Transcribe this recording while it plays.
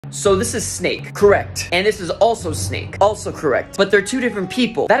So this is Snake, correct. And this is also Snake, also correct. But they're two different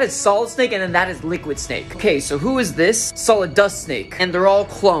people. That is Solid Snake and then that is Liquid Snake. Okay, so who is this? Solid Dust Snake. And they're all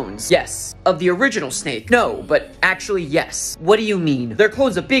clones. Yes. Of the original Snake. No, but actually yes. What do you mean? They're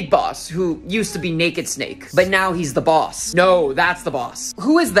clones of Big Boss, who used to be Naked Snake. But now he's the boss. No, that's the boss.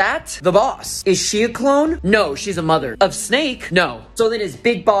 Who is that? The boss. Is she a clone? No, she's a mother. Of Snake? No. So then is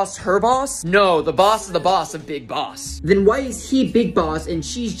Big Boss her boss? No, the boss is the boss of Big Boss. Then why is he Big Boss and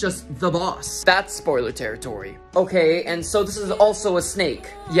she's just the boss? That's spoiler territory. Okay, and so this is also a snake.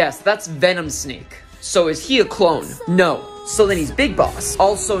 Yes, that's Venom Snake. So is he a clone? No. So then he's Big Boss.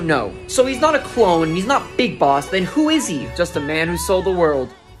 Also no. So he's not a clone and he's not Big Boss. Then who is he? Just a man who sold the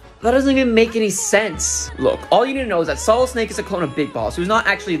world. That doesn't even make any sense. Look, all you need to know is that Solid Snake is a clone of Big Boss, who's not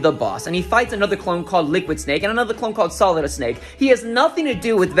actually the boss, and he fights another clone called Liquid Snake and another clone called Solid Snake. He has nothing to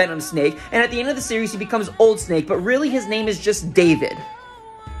do with Venom Snake, and at the end of the series, he becomes Old Snake, but really his name is just David.